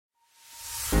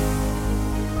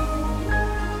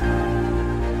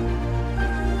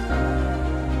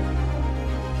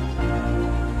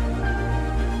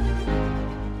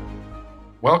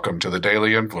Welcome to the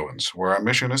Daily Influence, where our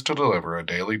mission is to deliver a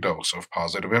daily dose of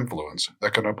positive influence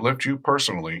that can uplift you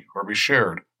personally or be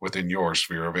shared within your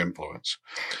sphere of influence.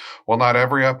 While not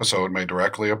every episode may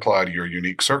directly apply to your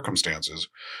unique circumstances,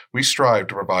 we strive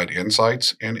to provide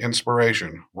insights and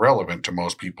inspiration relevant to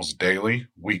most people's daily,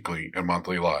 weekly, and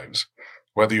monthly lives.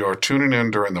 Whether you're tuning in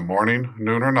during the morning,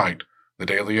 noon, or night, the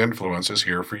Daily Influence is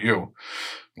here for you.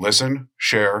 Listen,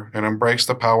 share, and embrace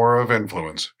the power of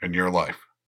influence in your life.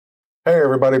 Hey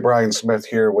everybody, Brian Smith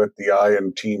here with the I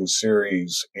and Team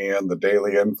series and the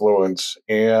Daily Influence,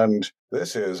 and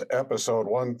this is episode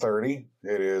 130.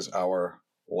 It is our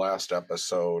last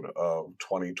episode of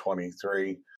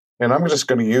 2023, and I'm just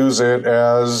going to use it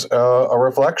as a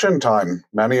reflection time.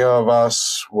 Many of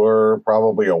us were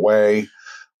probably away.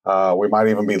 We might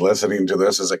even be listening to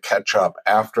this as a catch-up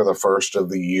after the first of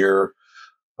the year.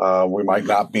 We might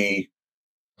not be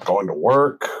going to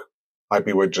work, might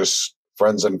be with just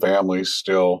friends and family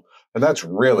still. And that's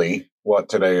really what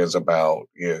today is about.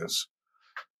 Is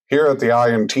here at the I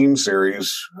and Team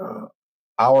series,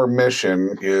 our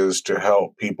mission is to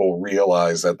help people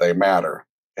realize that they matter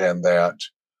and that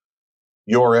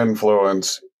your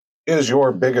influence is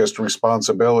your biggest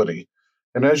responsibility.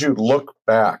 And as you look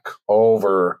back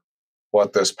over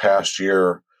what this past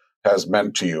year has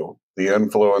meant to you, the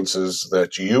influences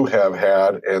that you have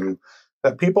had and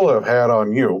that people have had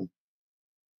on you,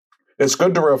 it's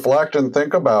good to reflect and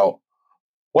think about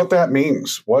what that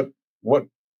means. What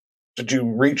did you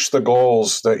reach the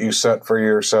goals that you set for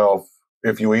yourself?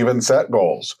 If you even set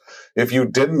goals, if you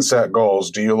didn't set goals,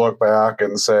 do you look back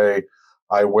and say,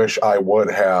 I wish I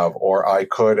would have, or I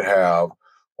could have,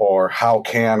 or how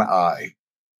can I?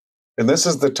 And this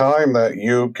is the time that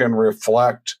you can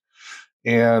reflect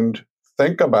and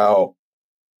think about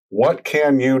what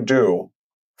can you do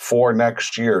for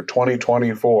next year,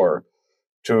 2024,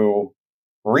 to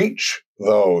reach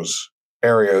those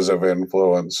areas of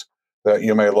influence that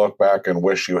you may look back and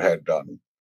wish you had done.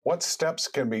 What steps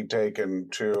can be taken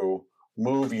to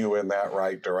move you in that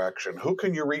right direction? Who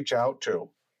can you reach out to?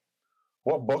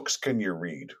 What books can you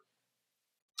read?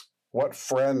 What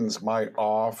friends might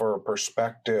offer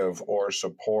perspective or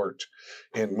support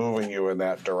in moving you in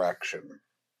that direction?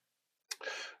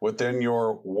 Within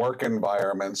your work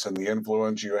environments and the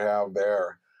influence you have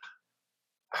there,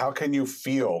 how can you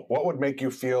feel? What would make you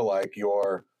feel like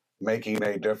you're making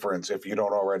a difference if you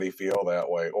don't already feel that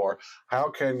way? Or how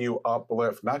can you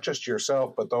uplift not just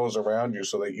yourself, but those around you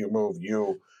so that you move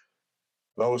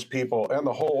those people, and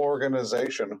the whole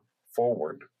organization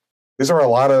forward? These are a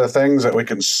lot of the things that we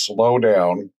can slow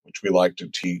down, which we like to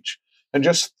teach, and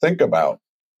just think about.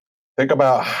 Think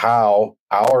about how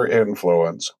our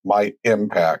influence might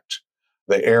impact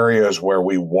the areas where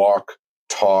we walk,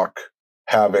 talk,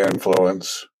 have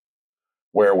influence,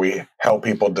 where we help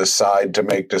people decide to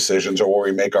make decisions, or where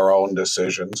we make our own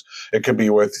decisions. It could be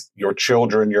with your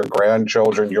children, your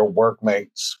grandchildren, your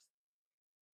workmates.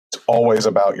 It's always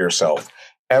about yourself.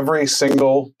 Every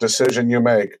single decision you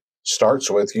make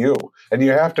starts with you, and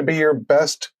you have to be your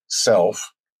best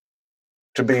self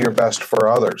to be your best for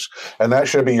others. And that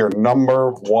should be your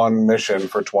number one mission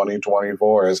for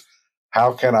 2024 is,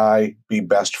 how can I be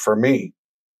best for me?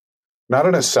 Not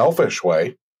in a selfish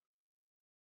way,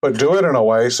 but do it in a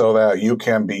way so that you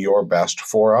can be your best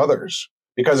for others.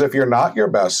 Because if you're not your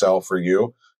best self for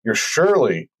you, you're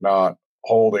surely not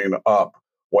holding up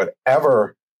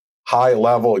whatever high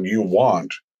level you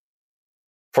want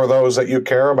for those that you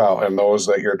care about and those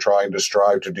that you're trying to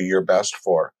strive to do your best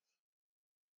for.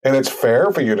 And it's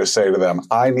fair for you to say to them,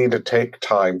 I need to take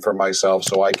time for myself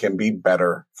so I can be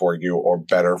better for you, or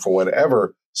better for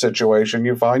whatever situation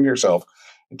you find yourself.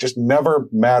 It just never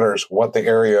matters what the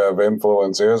area of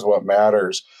influence is. What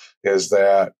matters is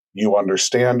that you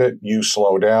understand it, you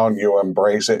slow down, you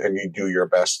embrace it, and you do your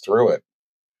best through it.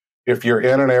 If you're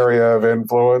in an area of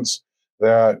influence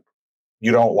that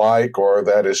you don't like, or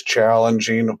that is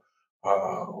challenging,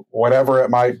 whatever it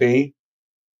might be,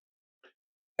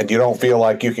 and you don't feel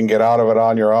like you can get out of it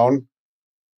on your own,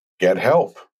 get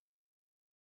help.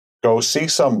 Go see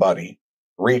somebody,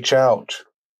 reach out,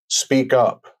 speak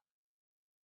up.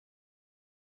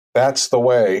 That's the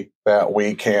way that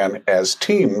we can, as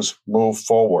teams, move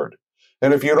forward.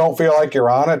 And if you don't feel like you're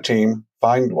on a team,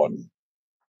 find one.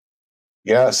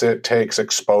 Yes, it takes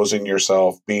exposing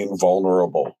yourself, being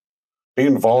vulnerable.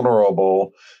 Being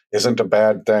vulnerable isn't a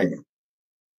bad thing.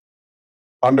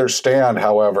 Understand,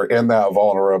 however, in that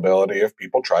vulnerability, if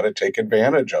people try to take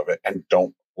advantage of it, and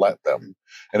don't let them.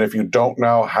 And if you don't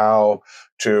know how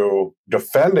to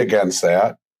defend against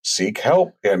that, seek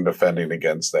help in defending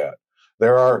against that.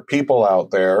 There are people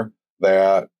out there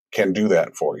that can do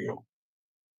that for you.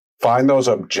 Find those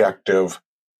objective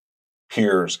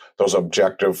peers, those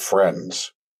objective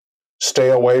friends. Stay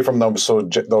away from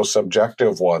those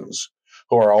subjective ones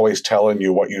who are always telling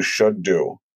you what you should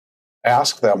do.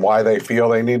 Ask them why they feel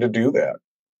they need to do that.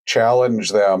 Challenge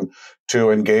them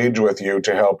to engage with you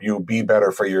to help you be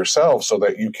better for yourself so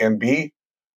that you can be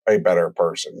a better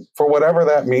person, for whatever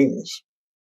that means.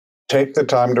 Take the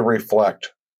time to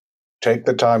reflect. Take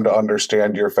the time to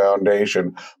understand your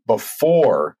foundation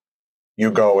before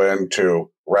you go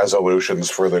into resolutions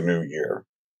for the new year.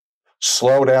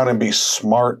 Slow down and be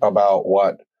smart about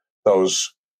what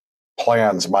those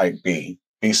plans might be.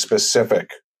 Be specific.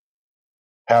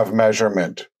 Have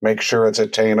measurement. Make sure it's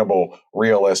attainable,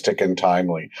 realistic, and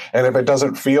timely. And if it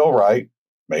doesn't feel right,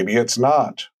 maybe it's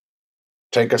not.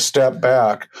 Take a step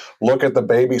back. Look at the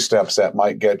baby steps that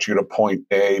might get you to point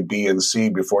A, B, and C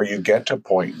before you get to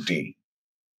point D.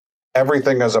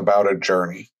 Everything is about a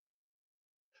journey.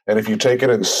 And if you take it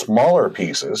in smaller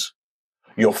pieces,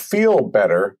 you'll feel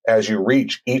better as you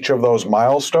reach each of those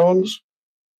milestones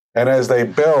and as they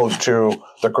build to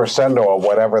the crescendo of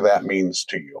whatever that means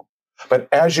to you. But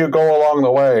as you go along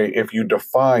the way, if you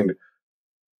define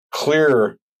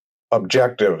clear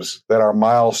objectives that are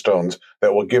milestones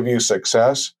that will give you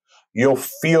success, you'll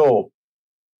feel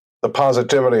the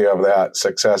positivity of that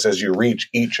success as you reach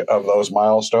each of those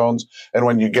milestones. And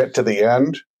when you get to the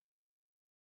end,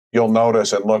 you'll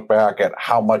notice and look back at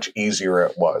how much easier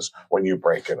it was when you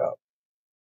break it up.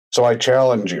 So I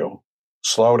challenge you,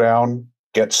 slow down,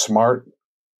 get smart,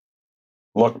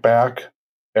 look back,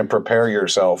 and prepare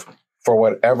yourself for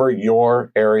whatever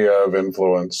your area of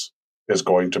influence is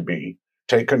going to be.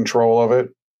 Take control of it.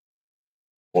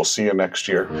 We'll see you next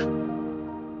year.